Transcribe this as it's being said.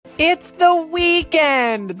It's the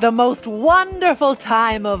weekend, the most wonderful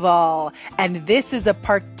time of all. And this is a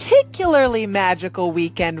particularly magical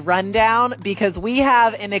weekend rundown because we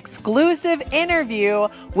have an exclusive interview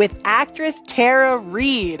with actress Tara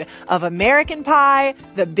Reid of American Pie,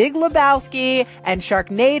 The Big Lebowski, and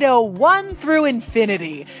Sharknado 1 through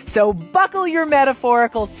Infinity. So buckle your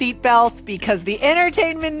metaphorical seatbelts because the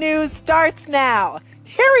entertainment news starts now.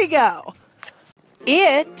 Here we go.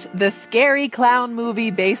 It, the scary clown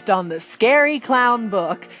movie based on the Scary Clown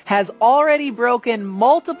book, has already broken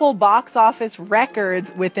multiple box office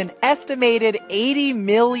records with an estimated $80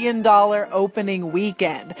 million opening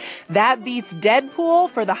weekend. That beats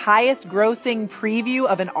Deadpool for the highest grossing preview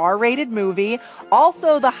of an R-rated movie,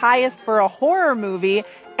 also the highest for a horror movie,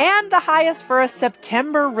 and the highest for a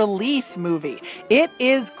September release movie. It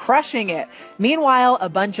is crushing it. Meanwhile, a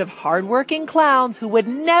bunch of hardworking clowns who would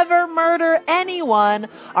never murder anyone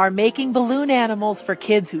are making balloon animals for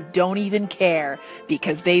kids who don't even care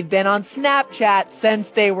because they've been on Snapchat since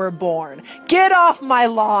they were born. Get off my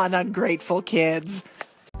lawn, ungrateful kids.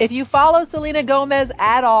 If you follow Selena Gomez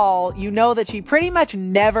at all, you know that she pretty much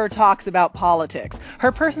never talks about politics.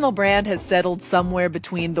 Her personal brand has settled somewhere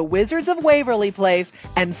between the Wizards of Waverly Place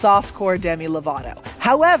and softcore Demi Lovato.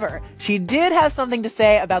 However, she did have something to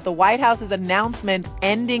say about the White House's announcement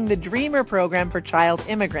ending the Dreamer program for child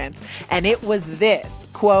immigrants, and it was this,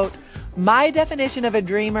 quote, "My definition of a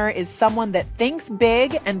dreamer is someone that thinks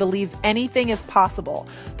big and believes anything is possible.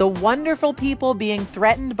 The wonderful people being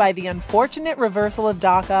threatened by the unfortunate reversal of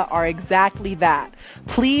DACA are exactly that.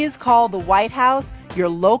 Please call the White House, your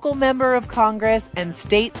local member of Congress, and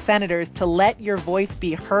state senators to let your voice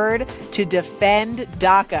be heard to defend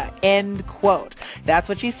DACA." End quote. That's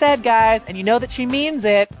what she said, guys, and you know that she means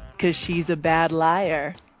it because she's a bad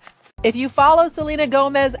liar. If you follow Selena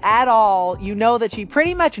Gomez at all, you know that she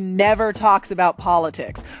pretty much never talks about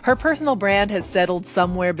politics. Her personal brand has settled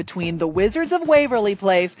somewhere between the Wizards of Waverly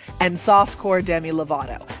Place and softcore Demi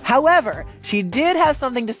Lovato. However, she did have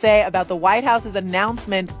something to say about the White House's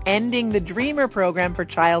announcement ending the Dreamer program for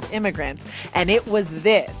child immigrants, and it was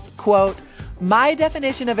this, quote, "My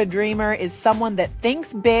definition of a dreamer is someone that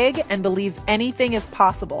thinks big and believes anything is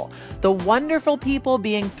possible. The wonderful people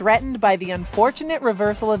being threatened by the unfortunate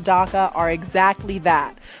reversal of DACA are exactly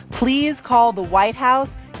that. Please call the White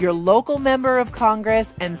House, your local member of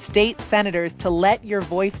Congress, and state senators to let your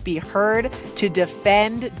voice be heard to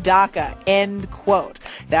defend DACA." End quote.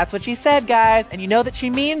 That's what she said, guys, and you know that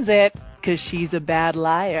she means it because she's a bad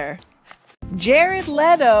liar. Jared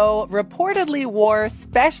Leto reportedly wore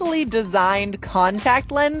specially designed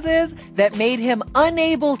contact lenses that made him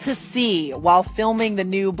unable to see while filming the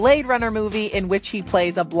new Blade Runner movie in which he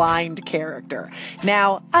plays a blind character.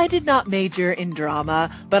 Now, I did not major in drama,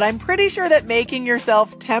 but I'm pretty sure that making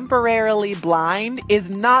yourself temporarily blind is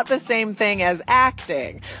not the same thing as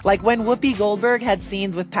acting. Like when Whoopi Goldberg had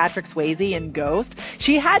scenes with Patrick Swayze in Ghost,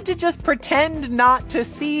 she had to just pretend not to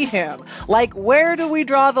see him. Like, where do we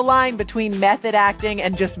draw the line between method acting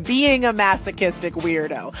and just being a masochistic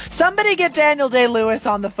weirdo? Somebody get Daniel Day-Lewis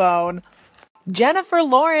on the phone. Jennifer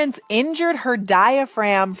Lawrence injured her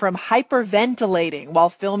diaphragm from hyperventilating while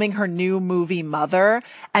filming her new movie Mother.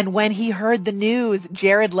 And when he heard the news,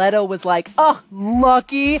 Jared Leto was like, "Oh,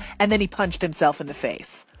 lucky," and then he punched himself in the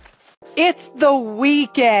face. It's the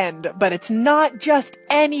weekend, but it's not just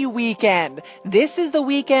any weekend. This is the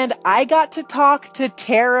weekend I got to talk to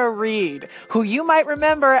Tara Reid, who you might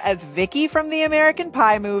remember as Vicky from the American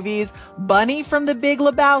Pie movies, Bunny from The Big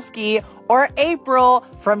Lebowski, or April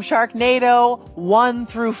from Sharknado 1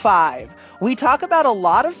 through 5. We talk about a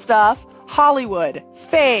lot of stuff: Hollywood,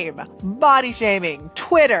 fame, body shaming,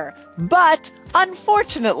 Twitter, but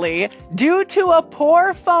unfortunately, due to a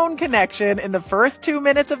poor phone connection in the first 2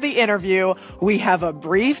 minutes of the interview, we have a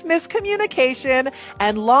brief miscommunication,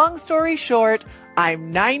 and long story short,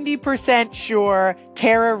 I'm 90% sure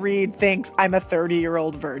Tara Reid thinks I'm a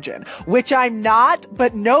 30-year-old virgin, which I'm not,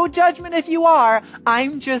 but no judgment if you are.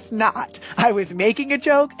 I'm just not. I was making a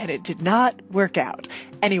joke and it did not work out.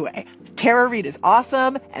 Anyway, Tara Reid is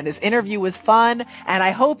awesome, and this interview was fun, and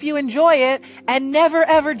I hope you enjoy it, and never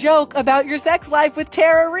ever joke about your sex life with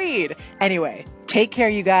Tara Reid. Anyway, take care,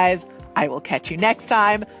 you guys. I will catch you next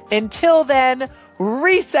time. Until then,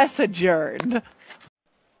 recess adjourned.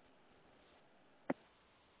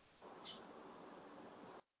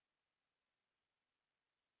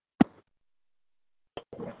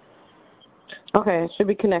 Okay, should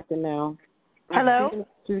be connected now. Hello?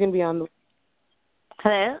 She's going to be on the...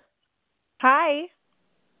 Hello? Hi.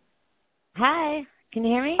 Hi. Can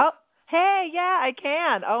you hear me? Oh, hey, yeah, I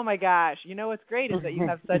can. Oh my gosh. You know what's great is that you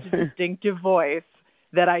have such a distinctive voice.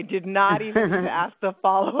 that I did not even need to ask the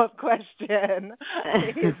follow-up question.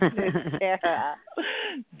 Is this Tara?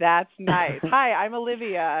 That's nice. Hi, I'm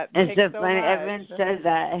Olivia. It's Thanks so so funny. much. Everyone says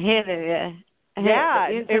that. Hey, Olivia. Yeah,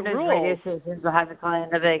 Even it sometimes radio rules. stations will have to call in.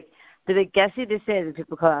 They're like, guess who this is? And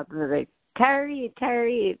people call up and they're like, Tyree.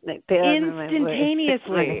 Like, they all know my voice.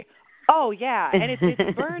 Instantaneously. Oh, yeah, and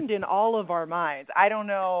it's burned in all of our minds. I don't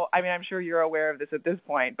know. I mean, I'm sure you're aware of this at this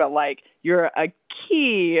point, but, like, you're a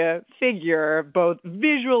key figure both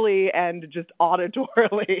visually and just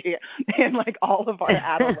auditorily in, like, all of our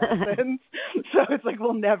adolescence. So it's like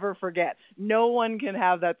we'll never forget. No one can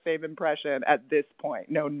have that same impression at this point,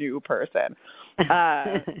 no new person.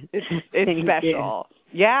 It's special.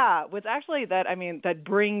 Yeah, what's actually that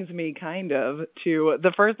brings me kind of to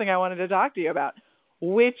the first thing I wanted to talk to you about,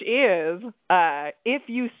 which is if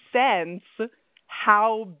you sense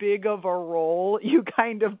how big of a role you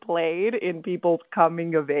kind of played in people's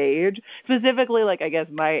coming of age, specifically, like, I guess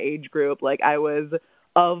my age group, like, I was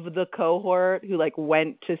of the cohort who, like,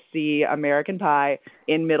 went to see American Pie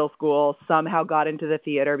in middle school, somehow got into the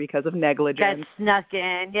theater because of negligence. Got snuck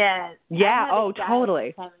in, yeah. Yeah,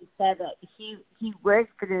 totally. He said that he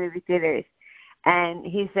worked for the movie theaters, and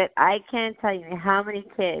he said, I can't tell you how many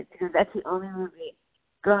kids, because that's the only movie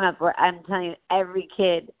growing up where I'm telling you every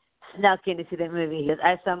kid snuck in to see that movie. He goes,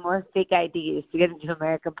 I saw more fake IDs to get into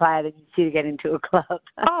American Pie than you see to get into a club.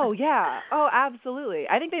 Oh, yeah. Oh, absolutely.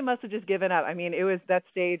 I think they must have just given up. I mean, it was that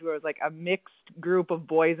stage where it was like a mixed group of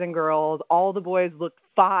boys and girls. All the boys looked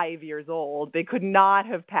 5 years old. They could not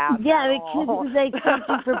have passed. Yeah, the kids was like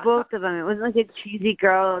something for both of them. It wasn't like a cheesy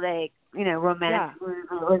girl, like, you know, romantic movie.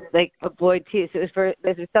 It was like a boy too. So there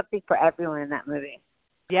was something for everyone in that movie.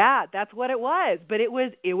 Yeah, that's what it was. But it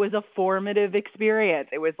was a formative experience.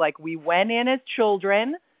 It was like we went in as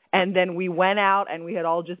children, and then we went out, and we had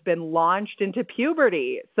all just been launched into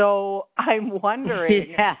puberty. So I'm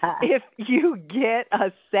wondering if you get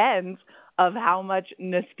a sense of how much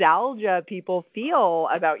nostalgia people feel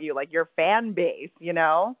about you, like your fan base, you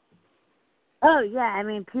know? Oh, yeah. I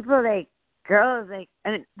mean, people, like, girls, like,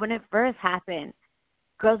 I mean, when it first happened,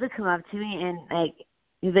 girls would come up to me and, like,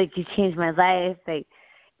 you changed my life, like,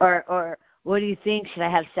 or what do you think? Should I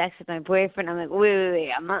have sex with my boyfriend? I'm like, wait.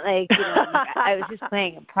 I'm not like, you know, I was just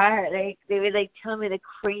playing a part. Like, they would, like, tell me the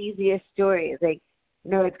craziest stories. Like, you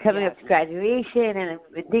know, it's coming up to graduation, and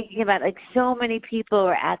I've been thinking about, like, so many people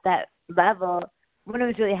were at that level when it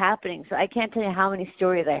was really happening. So I can't tell you how many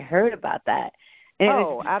stories I heard about that. And it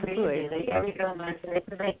was absolutely. Crazy. Like, every girl in my life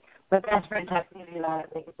was like, my best friend talked to me about,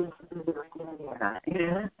 like, if this is a virginity or not, you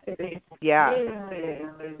know? Yeah.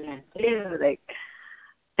 Like,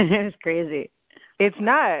 it was crazy. It's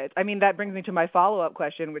nuts. I mean, that brings me to my follow-up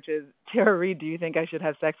question, which is, Tara Reid, do you think I should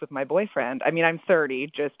have sex with my boyfriend? I mean, I'm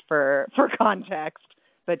 30, just for context,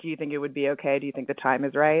 but do you think it would be okay? Do you think the time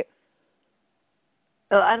is right?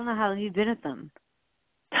 Oh, I don't know how long you've been with them.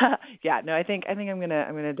 Yeah, no, I think I'm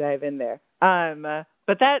gonna dive in there.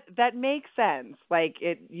 But that makes sense. Like,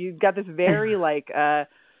 you've got this very like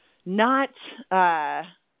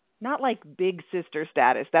not like big sister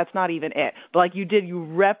status. That's not even it. But like you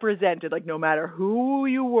represented, like, no matter who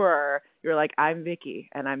you were, you're like, I'm Vicky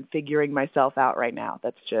and I'm figuring myself out right now.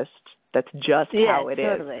 That's just how it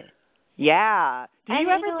totally. is. Yeah. Do you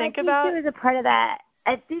ever think about? I think there was a part of that.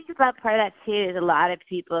 I think about part of that too. Is a lot of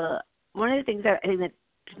people. One of the things that I think that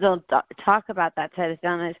people don't talk about that side of the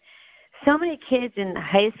film is so many kids in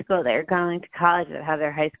high school that are going to college that have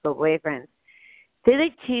their high school boyfriends. They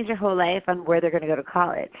like change their whole life on where they're going to go to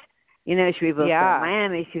college. You know, should we both go to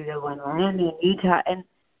Miami? Should we go to Miami and Utah? And,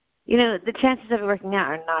 you know, the chances of it working out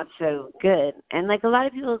are not so good. And, like, a lot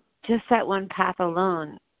of people, just that one path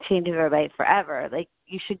alone changes their life forever. Like,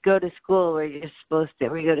 you should go to school where you're supposed to,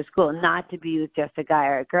 where you go to school, not to be with just a guy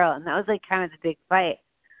or a girl. And that was, like, kind of the big fight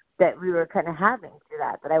that we were kind of having through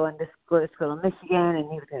that I wanted to go to school in Michigan, and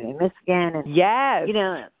he was going to be in Michigan. And, you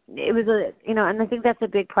know, it was, and I think that's a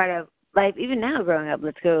big part of life, even now growing up.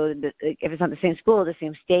 Let's go, if it's not the same school, the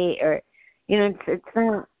same state, or, you know, it's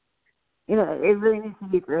not, you know, it really needs to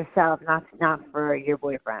be for yourself, not for your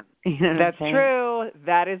boyfriend. You know That's true.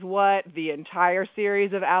 That is what the entire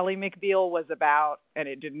series of Ally McBeal was about, and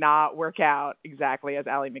it did not work out exactly as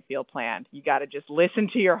Ally McBeal planned. You got to just listen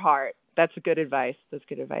to your heart. That's good advice. That's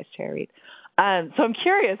good advice, Tara Reid. So I'm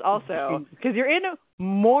curious also, because you're in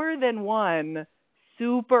more than one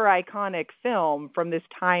super iconic film from this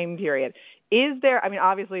time period. Is there, I mean,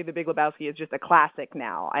 obviously The Big Lebowski is just a classic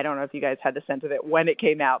now. I don't know if you guys had the sense of it when it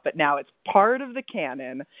came out, but now it's part of the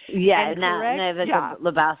canon. Yeah, now there's a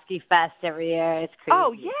Lebowski Fest every year. It's crazy.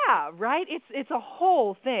 Oh, yeah, right? It's a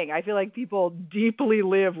whole thing. I feel like people deeply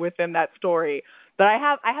live within that story. But I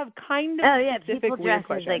have kind of specific people weird dress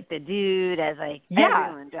questions. as like the dude, as like Yeah.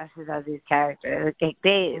 everyone dresses as these characters. Like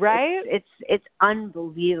they, right? It's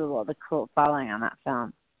unbelievable the cult following on that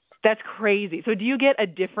film. That's crazy. So do you get a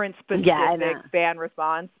different specific fan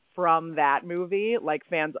response from that movie, like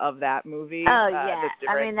fans of that movie? Oh, yeah. That's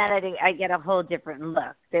different? I mean, that I get a whole different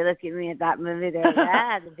look. They look at me at that movie, they're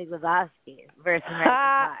like, the Big Lebowski versus American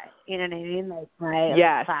Pie. You know what I mean? Like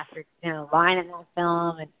my classic, line in that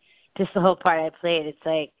film, and just the whole part I played. It's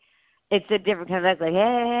like, it's a different kind of look. Like,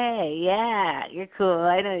 hey, yeah, you're cool.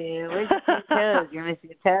 I know you. Where's your toes? You're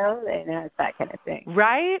missing a toe? It's that kind of thing.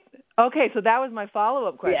 Right? Okay, so that was my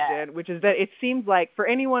follow-up question, which is that it seems like for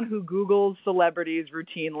anyone who Googles celebrities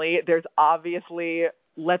routinely, there's obviously,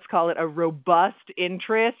 let's call it a robust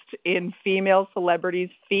interest in female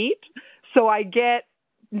celebrities' feet. So I get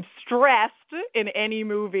stressed in any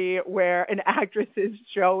movie where an actress is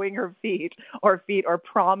showing her feet are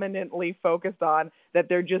prominently focused on, that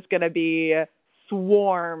they're just going to be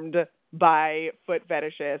swarmed by foot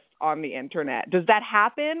fetishists on the internet. Does that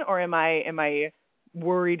happen, or am I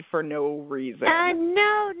worried for no reason?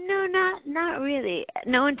 No, not really.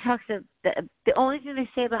 No one talks of the only thing they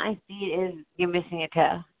say about my feet is you're missing a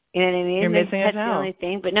toe. You know what I mean? You're missing a toe. That's the only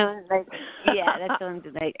thing. But no one's like, that's the only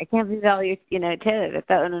thing. Like, I can't believe all your toes. I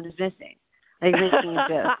thought one was missing. Like missing a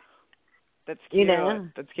toe. That's cute.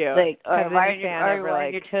 That's cute. Like, or kind why are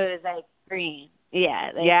your toes like green?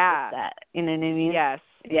 Yeah. Like, that. You know what I mean? Yes.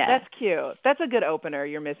 Yeah. That's cute. That's a good opener.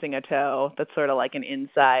 You're missing a toe. That's sort of like an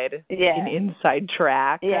inside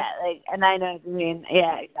track. Yeah, and I know what you mean.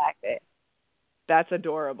 Yeah, exactly. That's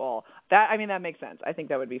adorable. That makes sense. I think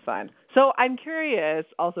that would be fun. So I'm curious,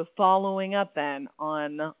 also following up then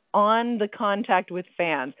on the contact with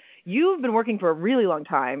fans. You've been working for a really long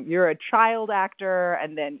time. You're a child actor,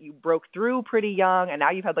 and then you broke through pretty young, and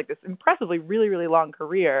now you've had like this impressively really, really long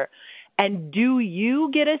career. And do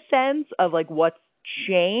you get a sense of like what's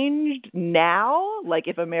changed now? Like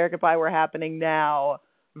if American Pie were happening now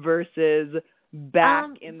versus back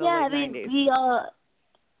in the late 90s? We all,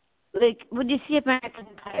 like, when you see American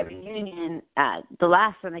Pie Reunion, the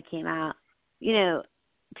last one that came out,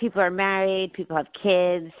 people are married, people have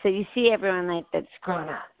kids, so you see everyone like that's grown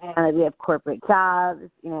up. We have corporate jobs,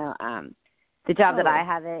 the job that I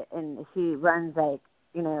have and she runs like,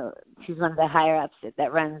 she's one of the higher ups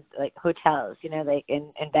that runs like hotels, like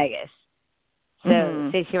in Vegas. So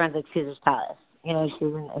say she runs like Caesar's Palace,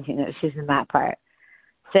 she's in that part.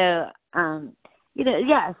 So,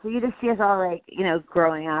 so you just see us all like,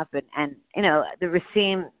 growing up and the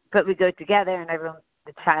racine, but we go together and everyone,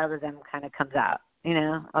 the child of them kind of comes out,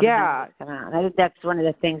 all the come out. And I think that's one of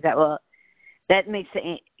the things that makes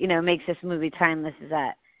it, makes this movie timeless, is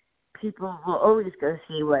that people will always go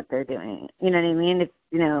see what they're doing. You know what I mean? If,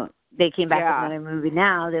 they came back with another movie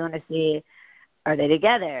now, they want to see, are they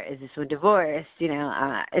together? Is this one divorced?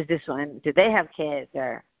 Is this one, do they have kids,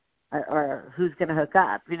 or who's going to hook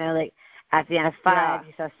up? Like at the end of 5,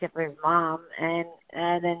 you saw Stifler's mom and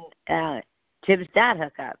then Jim's dad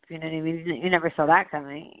hook up. You know what I mean? You never saw that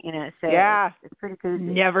coming. So it's pretty cool.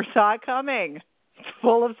 Never saw it coming. It's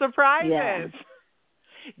full of surprises. Yeah.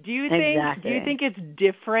 Do you think it's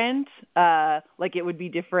different? Like it would be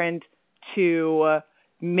different to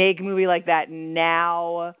make a movie like that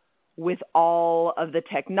now with all of the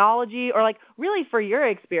technology, or like really for your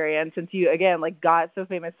experience, since you again like got so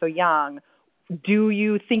famous so young, do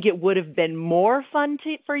you think it would have been more fun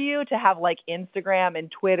for you to have like Instagram and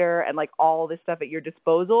Twitter and like all this stuff at your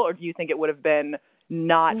disposal, or do you think it would have been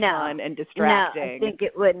not fun and distracting? No, I think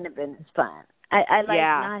it wouldn't have been as fun. I like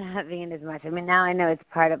not having it as much. I mean, now I know it's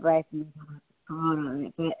part of life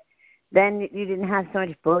and but then you didn't have so much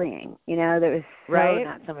bullying. There was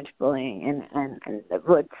not so much bullying, and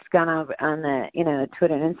what's gone on the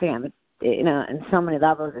Twitter and Instagram. It's, in so many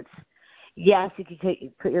levels. It's yes, you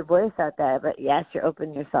can put your voice out there, but yes, you're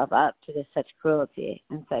opening yourself up to such cruelty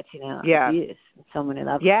and such abuse in so many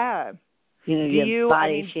levels. Yeah. You have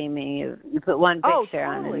body shaming. You put one picture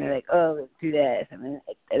on and they're like, oh, let's do this. I mean,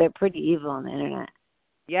 they're pretty evil on the internet.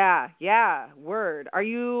 Yeah, word. Do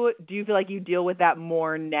you feel like you deal with that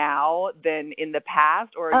more now than in the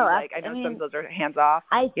past, or are you I know some of those are hands off?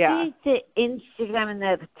 I think the Instagram and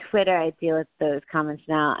the Twitter, I deal with those comments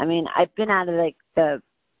now. I mean, I've been out of like the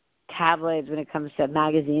tabloids when it comes to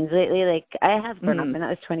magazines lately. Like I have grown up, and that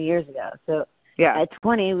was 20 years ago. So at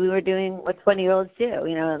 20, we were doing what 20-year-olds do.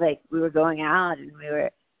 Like we were going out and we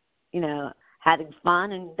were, having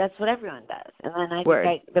fun, and that's what everyone does. And then I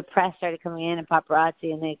think the press started coming in and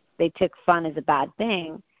paparazzi, and they took fun as a bad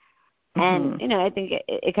thing. And, I think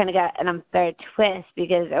it kind of got an unfair twist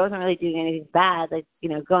because I wasn't really doing anything bad, like,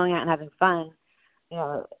 going out and having fun.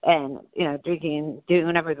 and, drinking and doing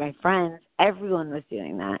whatever with my friends. Everyone was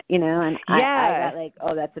doing that, and I got like,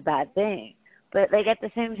 oh, that's a bad thing. But, like, at the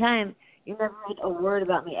same time, you never heard a word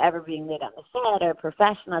about me ever being late on the set or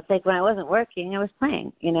professional. It's like when I wasn't working, I was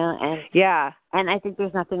playing, and I think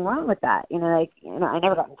there's nothing wrong with that. I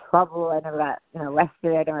never got in trouble. I never got,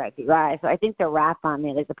 arrested. I never got DUI. So I think the rap on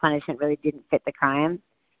me, like the punishment really didn't fit the crime.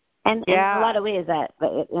 And in a lot of ways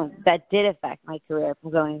that did affect my career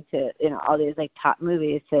from going to, all these like top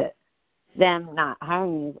movies to them not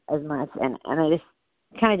hiring me as much. And I just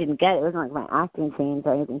kind of didn't get it. It wasn't like my acting changed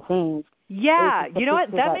or anything changed. Yeah. You know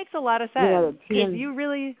what? That makes a lot of sense. Because you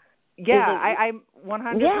really, I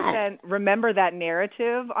 100% remember that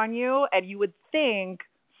narrative on you. And you would think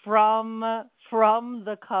from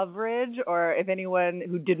the coverage, or if anyone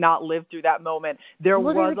who did not live through that moment, there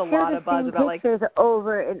was a lot of buzz about like pictures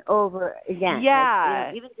over and over again. Yeah,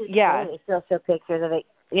 like, even today, they still show pictures of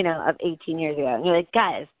of 18 years ago, and you're like,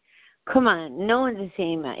 guys, come on, no one's the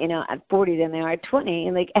same, at 40 than they are at 20,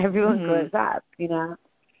 and like everyone grows up,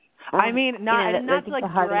 I mean, not to like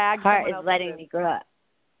drag part someone is letting me grow up.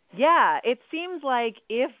 Yeah, it seems like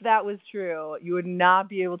if that was true, you would not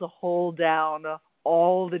be able to hold down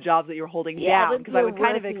all the jobs that you're holding down, because I would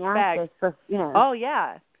kind of expect. Oh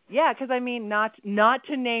yeah, because I mean, not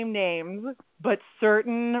to name names, but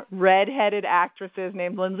certain redheaded actresses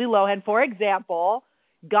named Lindsay Lohan, for example,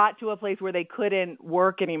 got to a place where they couldn't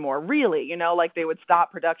work anymore. Really, like they would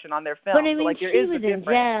stop production on their film. But I mean, so, like, she was in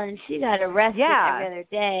jail and she got arrested every other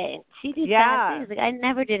day. And she did bad things. Like I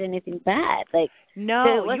never did anything bad. Like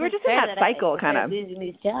no, you were just in that cycle, kind of. Losing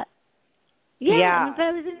these jobs. Yeah. I mean, but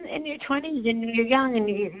I was in your 20s and you're young and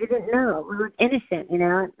you didn't know. We were innocent,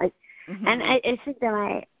 like. And I think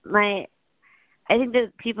that I think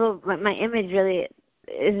that people, my image really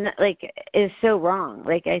is so wrong.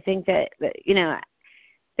 Like I think that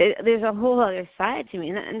there's a whole other side to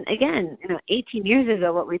me. And again, 18 years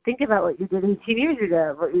ago, what we think about what you did 18 years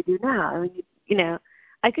ago, what you do now. I mean,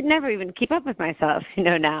 I could never even keep up with myself,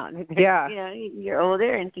 now. Yeah. You're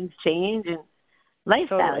older and things change and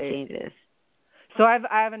lifestyle changes. So I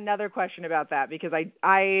have another question about that, because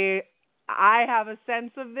I have a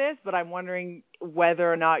sense of this, but I'm wondering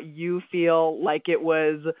whether or not you feel like it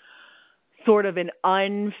was sort of an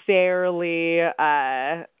unfairly,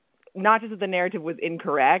 not just that the narrative was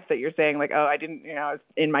incorrect, that you're saying like, oh, I didn't, I was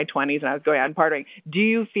in my 20s and I was going out and partying. Do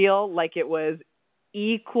you feel like it was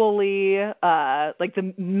equally, like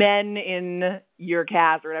the men in your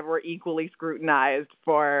cast or whatever were equally scrutinized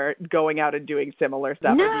for going out and doing similar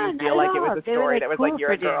stuff? No, or do you feel like it was a story that was cool like,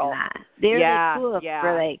 you're a girl? They're really cool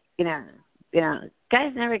for like,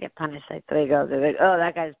 guys never get punished like the way girls. They're like, oh,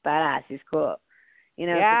 that guy's badass, he's cool. The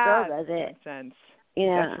girl does it. Makes sense.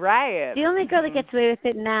 That's right. The only girl that gets away with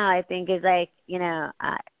it now, I think, is like,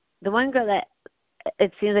 the one girl that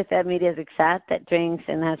it seems like the media's accept that drinks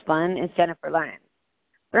and has fun is Jennifer Lawrence.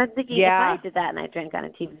 But I'm thinking if I did that and I drank on a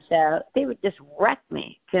TV show, they would just wreck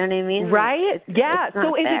me. Do you know what I mean? Right? It's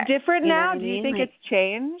so is fair. it different now? Do you think it's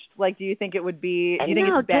changed? Like, do you think it would be, do you think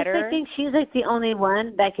it's better? I think she's like the only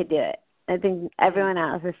one that could do it. I think everyone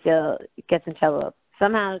else is still gets in trouble.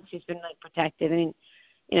 Somehow she's been like protected. I mean,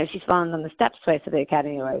 she's fallen on the steps twice of the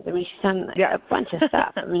Academy Awards. I mean, she's done a bunch of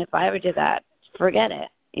stuff. I mean, if I ever did that, forget it,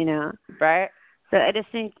 Right. So I just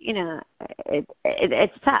think,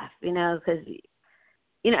 it's tough, because,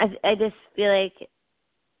 I just feel like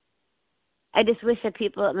I just wish that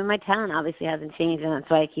people, I mean, my talent obviously hasn't changed, and that's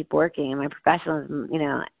why I keep working, and my professionalism,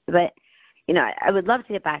 but, I would love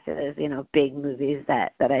to get back to those, big movies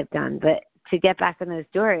that I've done, but to get back in those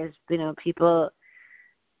doors, people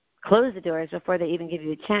close the doors before they even give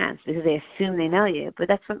you a chance because they assume they know you. But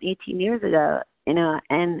that's from 18 years ago,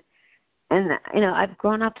 and I've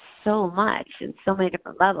grown up so much in so many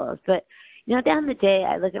different levels. But at the end of the day,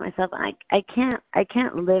 I look at myself and I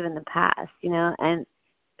can't live in the past, and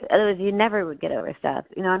otherwise you never would get over stuff,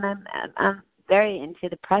 and I'm very into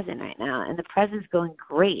the present right now, and the present's going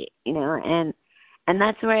great, and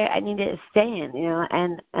that's where I need to stay in,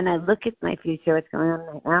 and I look at my future, what's going on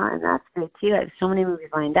right now, and that's great too. I have so many movies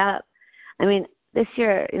lined up. I mean, this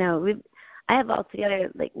year, I have altogether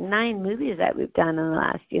like 9 movies that we've done in the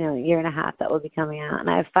last, year and a half that will be coming out, and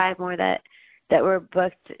I have 5 more that were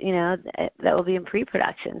booked, that will be in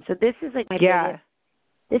pre-production. So this is like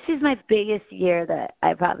my biggest year that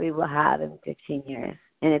I probably will have in 15 years,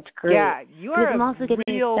 and it's great. Yeah, you are I'm also getting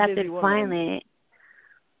real accepted busy woman. finally.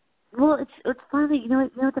 Well, it's finally, you know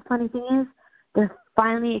what the funny thing is? They're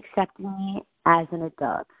finally accepting me as an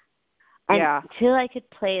adult. And until I could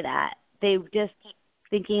play that, they just kept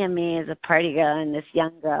thinking of me as a party girl and this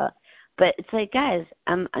young girl. But it's like, guys,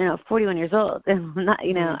 I'm 41 years old. I'm not,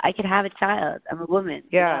 I could have a child. I'm a woman.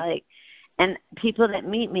 Yeah. And people that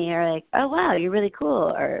meet me are like, oh wow, you're really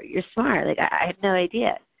cool, or you're smart. Like I had no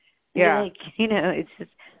idea. And Yeah. you're like, it's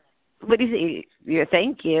just, what do you think?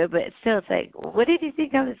 Thank you, but still, it's like, what did you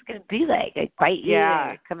think I was going to be like? Like bite you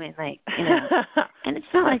or come in like, and it's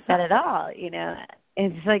not like that at all.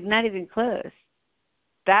 It's like not even close.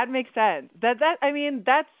 That makes sense.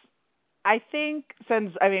 I think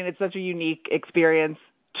since, it's such a unique experience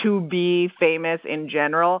to be famous in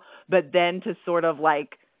general, but then to sort of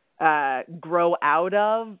like grow out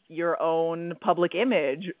of your own public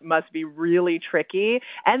image must be really tricky.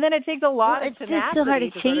 And then it takes a lot of tenacity so hard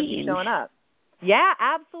to sort of keep showing up. Yeah,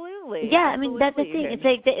 absolutely. Yeah, absolutely. That's the thing. It's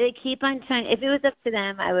like they keep on trying. If it was up to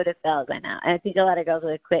them, I would have failed by now. And I think a lot of girls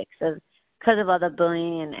would have quit because of all the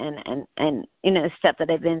bullying and stuff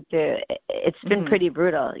that I've been through. It's been pretty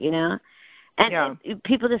brutal, And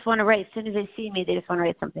people just want to write, as soon as they see me, they just want to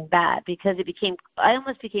write something bad because I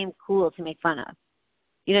almost became cool to make fun of.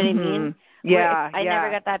 You know what I mean? Yeah. Where if I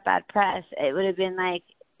never got that bad press, it would have been like,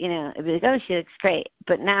 it'd be like, oh, she looks great.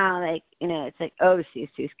 But now, like, it's like, oh, she's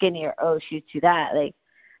too skinny, or oh, she's too that. Like,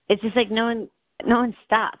 it's just like no one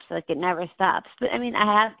stops. Like, it never stops. But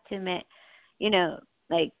I have to admit,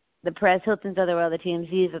 like the Perez Hiltons of the world, the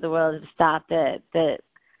TMZs of the world have stopped. The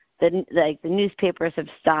newspapers have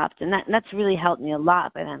stopped, and that's really helped me a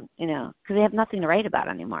lot by them, because they have nothing to write about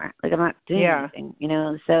anymore. Like I'm not doing anything,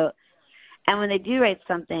 So, and when they do write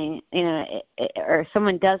something, or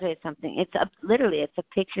someone does write something, it's a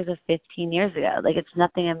pictures of 15 years ago. Like it's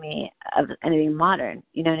nothing of me of anything modern.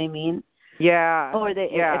 You know what I mean? Yeah. Or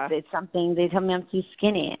if it's something, they tell me I'm too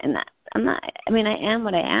skinny, and I'm not. I am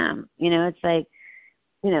what I am. It's like.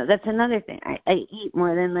 That's another thing. I eat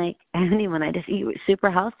more than like anyone. I just eat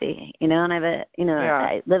super healthy, and I have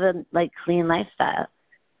I live a like clean lifestyle.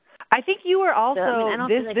 I think you were also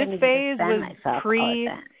this phase was pre.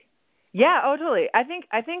 Yeah, oh totally. I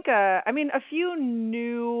think a few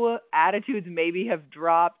new attitudes maybe have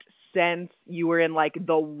dropped since you were in like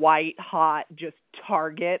the white hot just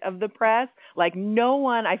target of the press. Like no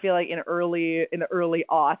one, I feel like in the early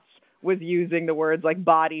aughts was using the words like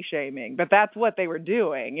body shaming, but that's what they were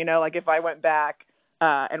doing. Like if I went back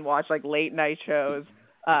and watched like late night shows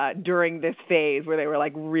during this phase where they were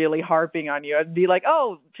like really harping on you, I'd be like,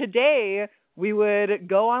 oh, today we would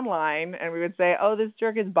go online and we would say, oh, this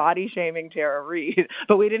jerk is body shaming Tara Reid,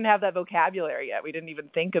 but we didn't have that vocabulary yet. We didn't even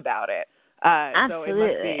think about it. Absolutely. So it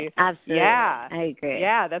must be, absolutely. Yeah, I agree.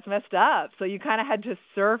 Yeah, that's messed up. So you kind of had to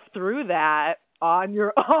surf through that on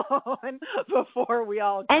your own before we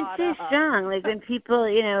all got and so strong. Like when people,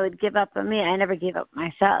 would give up on me, I never gave up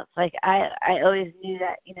myself. Like I always knew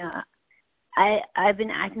that, I've been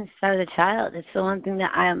acting since I was a child. It's the one thing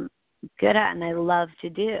that I'm good at and I love to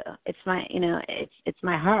do. It's my, it's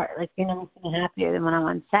my heart. Like, nothing happier than when I'm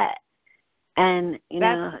on set. And,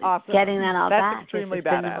 That's awesome. Getting that all That's back extremely has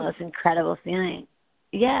been badass. the most incredible feeling.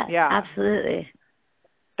 Yeah, absolutely.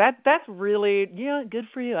 That's really, good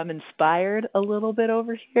for you. I'm inspired a little bit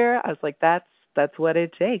over here. I was like, that's what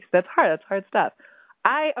it takes. That's hard stuff.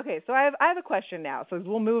 So I have a question now. So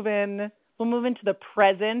we'll move into the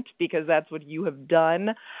present because that's what you have done.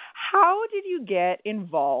 How did you get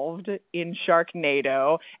involved in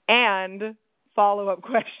Sharknado? And follow-up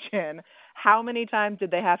question, how many times did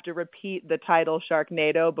they have to repeat the title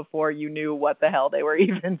Sharknado before you knew what the hell they were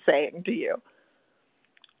even saying to you?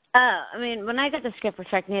 When I got the script for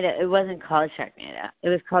Sharknado, it wasn't called Sharknado. It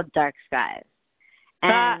was called Dark Skies.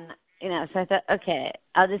 And, so I thought, okay,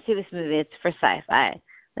 I'll just do this movie. It's for sci-fi.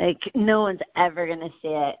 Like, no one's ever going to see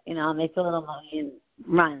it. I'll make a little money and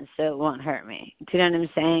run so it won't hurt me. Do you know what I'm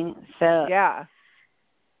saying? So yeah.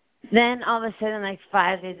 Then all of a sudden, like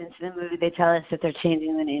 5 days into the movie, they tell us that they're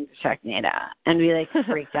changing the name to Sharknado. And we, like,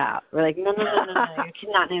 freaked out. We're like, no, you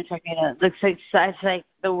cannot name Sharknado. It looks like such, like,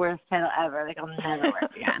 the worst title ever. Like, I'll never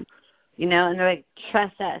work again. And they're like,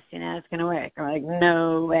 trust us, it's going to work. And we're like,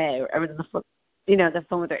 no way. We're on the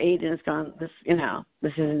phone with their agents going, this isn't the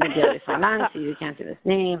deal we signed on to. You can't do this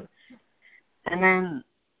name. And then,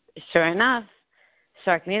 sure enough,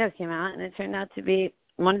 Sharknado came out, and it turned out to be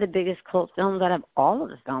one of the biggest cult films out of all of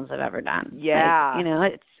the films I've ever done. Yeah.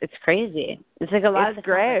 Like, it's crazy. It's like a lot of the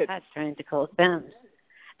films I've touched turn into cult films.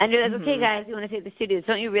 And you're like, okay, guys, you want to take the studios.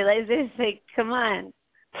 Don't you realize this? Like, come on.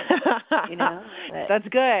 But, that's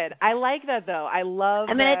good. I like that, though. I love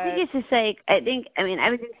I think it's just like, I've been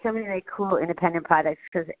doing so many like cool independent projects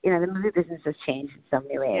because, the movie business has changed in so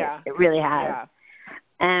many ways. Yeah. It really has. Yeah.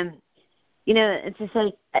 And you know, it's just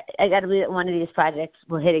like I got to believe that one of these projects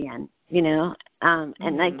will hit again, you know.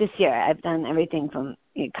 And like this year, I've done everything from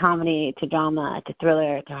comedy to drama to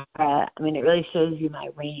thriller to horror. I mean, it really shows you my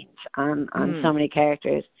range on so many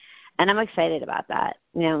characters, and I'm excited about that.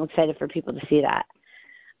 You know, I'm excited for people to see that.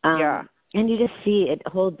 And you just see a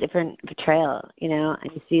whole different portrayal, you know,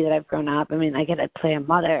 and you see that I've grown up. I mean, I get to play a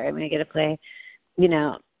mother. I mean, I get to play, you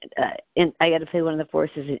know, I got to play one of the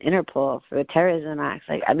forces in Interpol for the terrorism acts.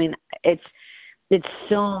 Like, I mean, it's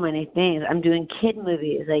so many things. I'm doing kid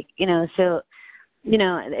movies, like, you know, so, you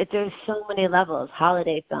know, there's so many levels,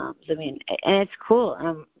 holiday films. I mean, and it's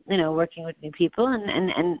cool. You know, working with new people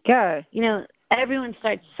and you know, everyone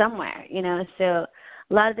starts somewhere, you know, so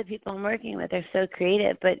a lot of the people I'm working with are so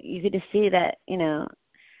creative, but you get to see that, you know,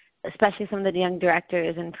 especially some of the young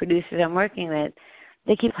directors and producers I'm working with,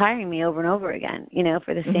 they keep hiring me over and over again, you know,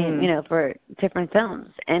 for the same, you know, for different films.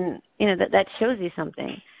 And, you know, that shows you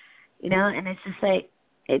something, you know, and it's just like,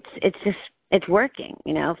 it's working,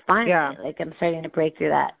 you know, finally, like I'm starting to break through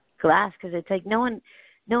that glass because it's like no one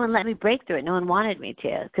let me break through it. No one wanted me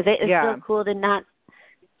to because it's so cool to not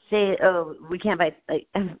say, oh, we can't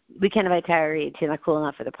invite Tara Reid. She's not cool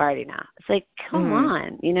enough for the party now. It's like, come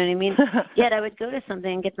on, you know what I mean? Yet I would go to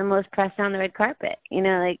something and get the most press on the red carpet, you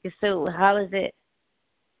know, like, so how is it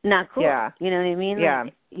not cool? You know what I mean?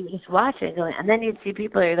 Like, you just watch it going, and then you'd see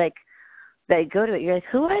people are like, they go to it, you're like,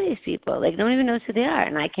 who are these people? Like, no one even knows who they are,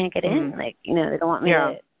 and I can't get in. Like, you know, they don't want me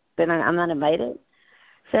to, but I'm not invited.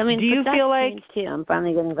 So, I mean, do you feel like, too, I'm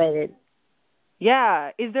finally getting invited. Yeah.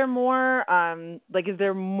 Is there more, is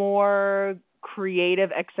there more creative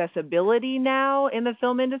accessibility now in the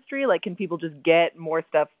film industry? Like, can people just get more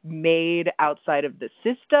stuff made outside of the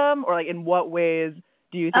system? Or, like, in what ways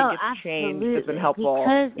do you think it's changed? It's been helpful?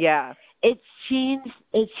 Because it's changed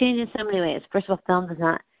in so many ways. First of all, film does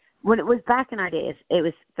not, when it was back in our days, it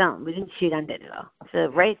was film. We didn't shoot on digital. So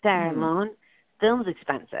right there alone, film's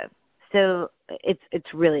expensive. So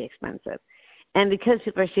it's really expensive. And because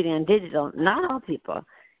people are shooting on digital, not all people,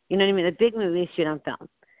 you know what I mean? The big movies shoot on film.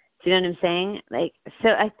 Do you know what I'm saying? Like, so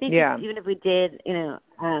I think even if we did, you know,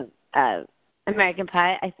 American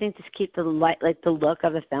Pie, I think just keep the look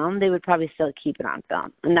of the film, they would probably still keep it on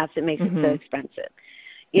film, and that's what makes it so expensive.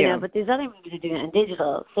 You know, but these other movies are doing it on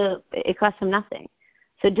digital, so it costs them nothing.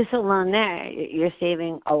 So just alone there, you're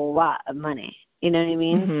saving a lot of money. You know what I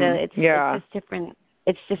mean? So it's just different.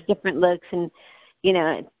 It's just different looks, and you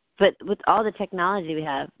know. But with all the technology we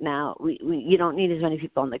have now, you don't need as many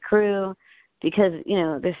people on the crew because, you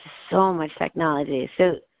know, there's so much technology.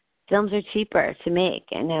 So films are cheaper to make,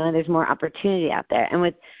 and, you know, there's more opportunity out there. And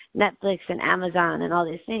with Netflix and Amazon and all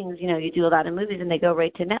these things, you know, you do a lot of movies and they go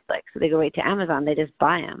right to Netflix, or they go right to Amazon. They just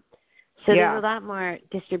buy them. So there's a lot more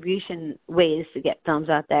distribution ways to get films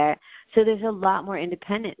out there. So there's a lot more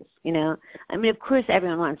independence, you know. I mean, of course,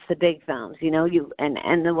 everyone wants the big films, you know,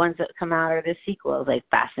 and the ones that come out are the sequels, like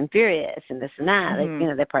Fast and Furious and this and that, like, you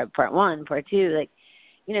know, the part one, part two, like,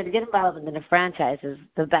 you know, to get involved in a franchise is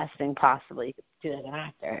the best thing possible you could do as an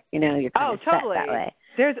actor. You know, you're kind of totally. set that way.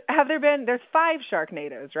 There's 5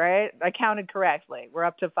 Sharknadoes, right? I counted correctly. We're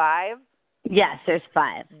up to 5? Yes, there's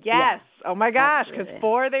 5. Yes. Oh, my gosh, because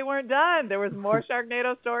 4, they weren't done. There was more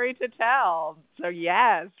Sharknado story to tell. So,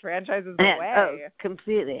 yes, franchise is the way. Oh,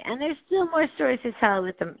 completely. And there's still more stories to tell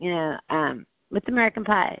with the, you know, with American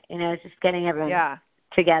Pie. You know, it's just getting everyone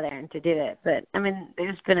together and to do it. But, I mean,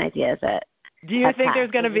 there's been ideas that do you think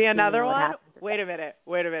there's going to be another one? Wait a minute.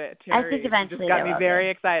 Terry, I think eventually you just got me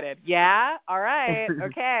very excited. Yeah? All right.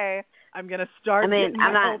 Okay. I'm going to start getting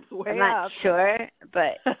my hopes way up. I'm not sure,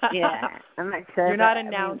 but yeah, I'm not sure. You're not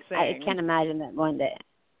announcing. I can't imagine that one day.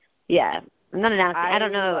 Yeah, I'm not announcing. I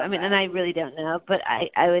don't know. I mean, and I really don't know, but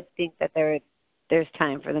I would think that there's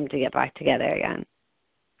time for them to get back together again.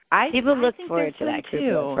 People look forward to that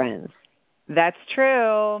group of friends. That's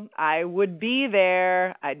true. I would be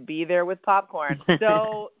there. I'd be there with popcorn.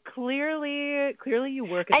 So clearly you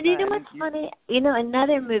work at And you know what's funny? You know,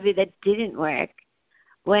 another movie that didn't work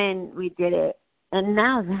when we did it, and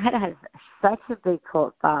now that has such a big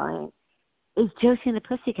cult following, is Josie and the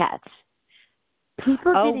Pussycats.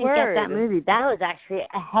 People didn't get that movie. That was actually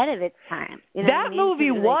ahead of its time. You know that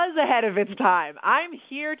movie was ahead of its time. I'm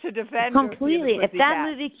here to defend completely. Josie and the If that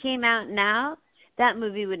movie came out now, that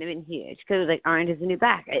movie wouldn't have been huge because it was like Orange is the New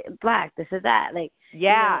Black, this or that. Like,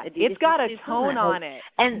 yeah, you know, it's got a tone on it,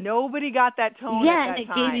 and nobody got that tone. Yeah, at that and it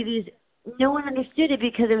time. gave you these. No one understood it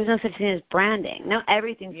because there was no such thing as branding. Now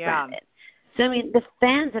everything's branded. So I mean, the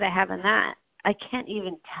fans that I have on that, I can't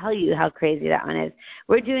even tell you how crazy that one is.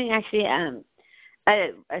 We're doing actually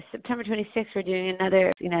September 26th. We're doing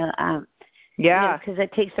another, because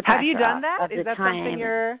it takes the pressure Have you done that? Of is that time. something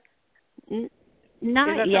you're? Not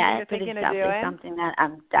something yet, you're but thinking it's of definitely doing? something that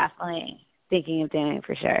I'm definitely thinking of doing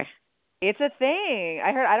for sure. It's a thing.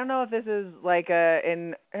 I don't know if this is like I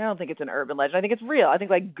don't think it's an urban legend. I think it's real. I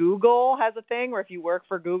think like Google has a thing where if you work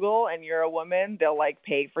for Google and you're a woman, they'll like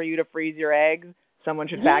pay for you to freeze your eggs. Someone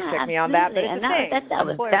should fact check me on that, but it's and a thing. that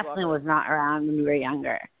was definitely was not around when we were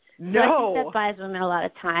younger. No. So I think that buys women a lot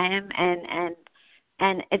of time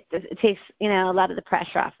and it takes, you know, a lot of the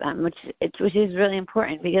pressure off them, which is really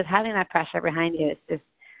important because having that pressure behind you is just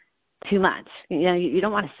too much. You know, you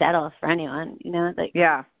don't want to settle for anyone, you know, like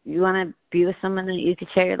Yeah. you want to be with someone that you could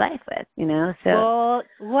share your life with, you know. So well,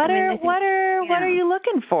 what are you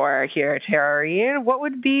looking for here, Terry? What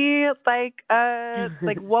would be like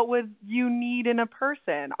like what would you need in a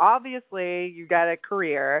person? Obviously, you got a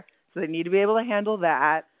career, so they need to be able to handle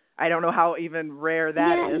that. I don't know how even rare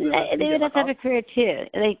that is. They would have to have a career too.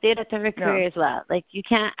 Like they'd have to have a career as well. Like you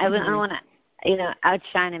can't. I don't want to, you know,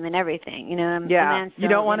 outshine him in everything. You know. You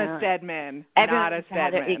don't want a Stedman. Everyone not a to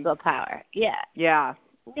have their Stedman. equal power. Yeah. Yeah.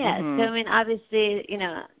 Yeah. So I mean, obviously, you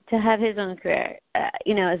know, to have his own career,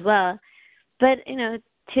 you know, as well, but you know,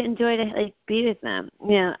 to enjoy to like be with them.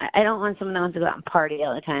 You know, I don't want someone that wants to go out and party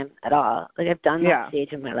all the time at all. Like I've done that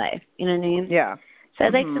stage of my life. You know what I mean? Yeah. So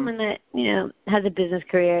I'd like someone that, you know, has a business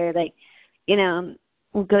career, like, you know,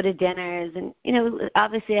 will go to dinners and, you know,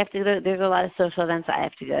 obviously I have to go, there's a lot of social events I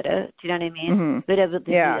have to go to. Do you know what I mean? But able to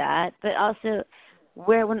do that. But also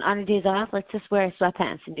when on our days off, let's just wear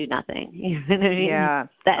sweatpants and do nothing. You know what I mean? Yeah.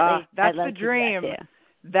 That's the dream.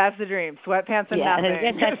 That's the dream. Sweatpants and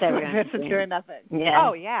nothing. That's everyone's dream. Doing nothing. Yeah.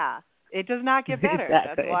 Oh, yeah. It does not get better.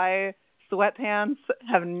 Exactly. That's why sweatpants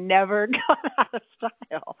have never gone out of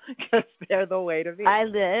style because they're the way to be. I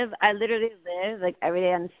literally live like every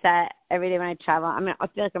day on set, every day when I travel. I mean, I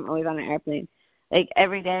feel like I'm always on an airplane. Like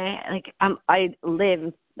every day, like I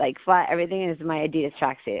live, like fly, everything is my Adidas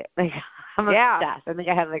tracksuit. Like I'm obsessed. I think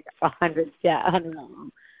I have like 100 of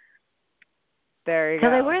them. There you go.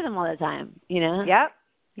 Because I wear them all the time, you know? Yep.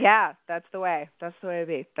 Yeah, that's the way. That's the way to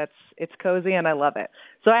be. It's cozy and I love it.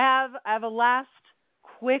 So I have a last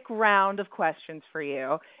quick round of questions for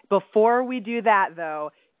you. Before we do that,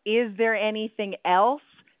 though, is there anything else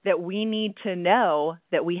that we need to know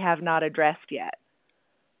that we have not addressed yet?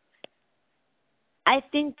 I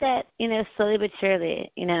think that, you know, slowly but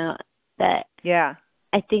surely, you know, that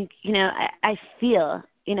I think, you know, I feel,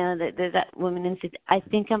 you know, that there's that woman in, I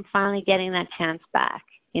think I'm finally getting that chance back,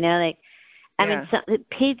 you know, like, I mean,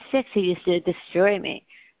 Page Six, who used to destroy me,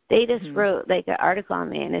 they just wrote like an article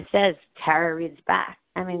on me and it says Tara Reid's back.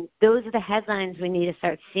 I mean, those are the headlines we need to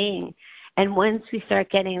start seeing. And once we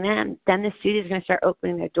start getting them, then the studios are going to start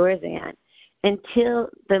opening their doors again. Until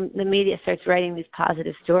the media starts writing these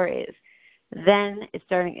positive stories, then it's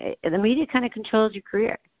starting. The media kind of controls your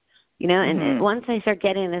career, you know. And once I start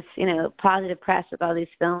getting this, you know, positive press with all these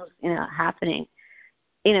films, you know, happening,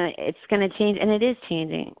 you know, it's going to change, and it is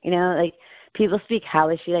changing. You know, like people speak, how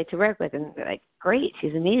is she like to work with, and they're like, great,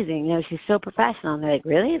 she's amazing. You know, she's so professional. And they're like,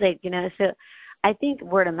 really, like, you know, so. I think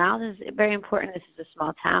word of mouth is very important. This is a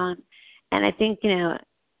small town. And I think, you know,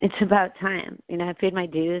 it's about time. You know, I paid my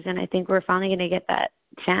dues, and I think we're finally going to get that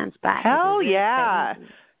chance back. Hell yeah.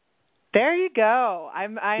 There you go.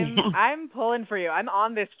 I'm pulling for you. I'm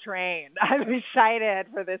on this train. I'm excited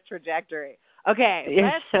for this trajectory. Okay.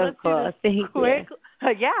 You're so cool. Thank you.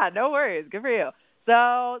 Yeah, no worries. Good for you.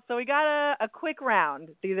 So we got a quick round.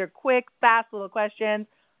 These are quick, fast little questions.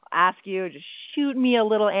 Ask you, just shoot me a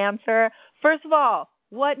little answer. First of all,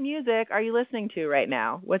 what music are you listening to right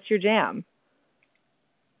now? What's your jam?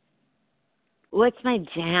 What's my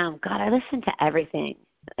jam? God, I listen to everything.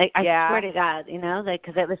 Like I swear to God, you know, like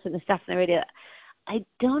because I listen to stuff on the radio. I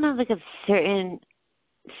don't have like a certain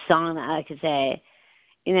song that I could say,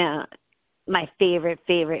 you know, my favorite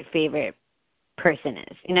person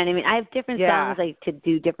is. You know what I mean? I have different songs like to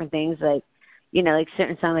do different things, like. You know, like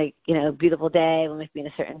certain song, like, you know, Beautiful Day will make me in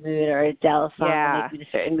a certain mood, or Adele song will make me in a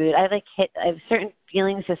certain mood. I have certain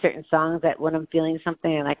feelings to certain songs that when I'm feeling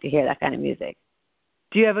something, I like to hear that kind of music.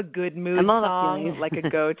 Do you have a good mood song, like a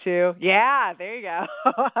go-to? Yeah, there you go.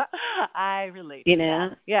 I relate to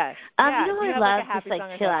that. Yeah. You know what I love? Just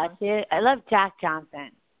like chill out to? I love Jack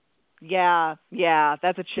Johnson. Yeah,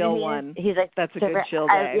 that's a chill one. He's like that's a good chill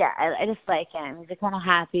day. I just like him. He's a kind of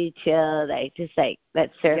happy, chill, like just like that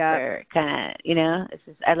surfer kind of, you know. It's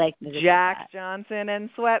just I like music. Jack like Johnson and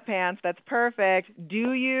sweatpants. That's perfect.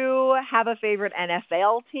 Do you have a favorite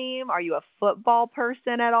NFL team? Are you a football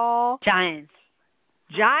person at all? Giants.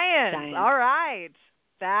 All right.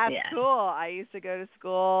 That's cool. I used to go to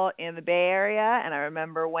school in the Bay Area, and I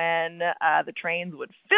remember when the trains would fill